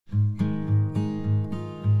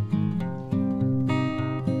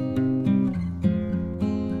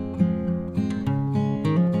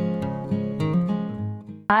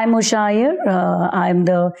I'm Usha Iyer. I'm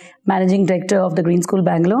the Managing Director of the Green School,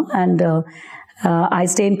 Bangalore, and I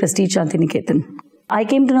stay in Prestige Shantiniketan. I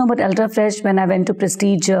came to know about Ultrafresh when I went to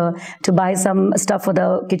Prestige to buy some stuff for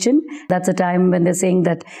the kitchen. That's the time when they're saying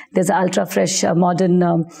that there's an Ultrafresh modern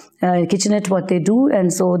kitchenette, what they do,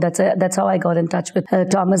 and so that's how I got in touch with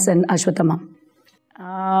Thomas and Ashwatthama.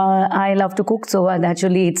 I love to cook, so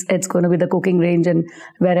naturally it's going to be the cooking range and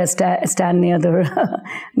where I stand near the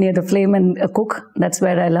near the flame and cook. That's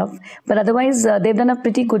where I love. But otherwise, they've done a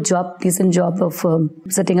pretty good job, decent job of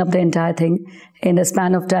setting up the entire thing in a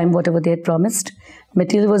span of time, whatever they had promised.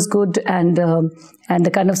 Material was good, and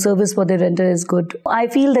the kind of service what they render is good. I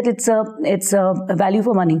feel that it's a value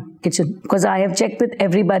for money kitchen, because I have checked with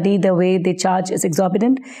everybody. The way they charge is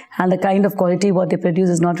exorbitant, and the kind of quality what they produce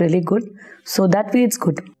is not really good. So that way it's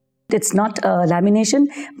good. It's not lamination,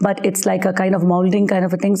 but it's like a kind of molding kind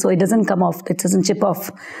of a thing, so it doesn't come off, it doesn't chip off.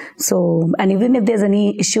 So, and even if there's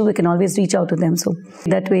any issue, we can always reach out to them. So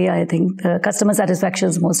that way, I think customer satisfaction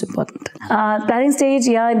is most important. Planning stage,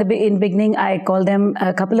 yeah, in beginning, I called them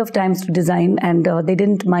a couple of times to design, and they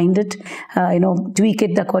didn't mind it. Tweak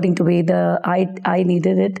it according to way I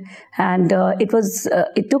needed it, and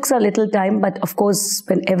it took a little time, but of course,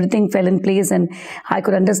 when everything fell in place and I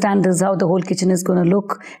could understand this is how the whole kitchen is going to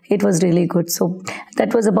look, it was really good. So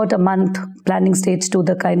that was about a month planning stage to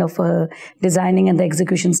the kind of designing and the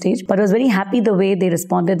execution stage. But I was very happy the way they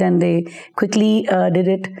responded and they quickly did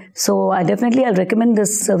it. So I'll recommend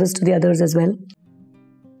this service to the others as well.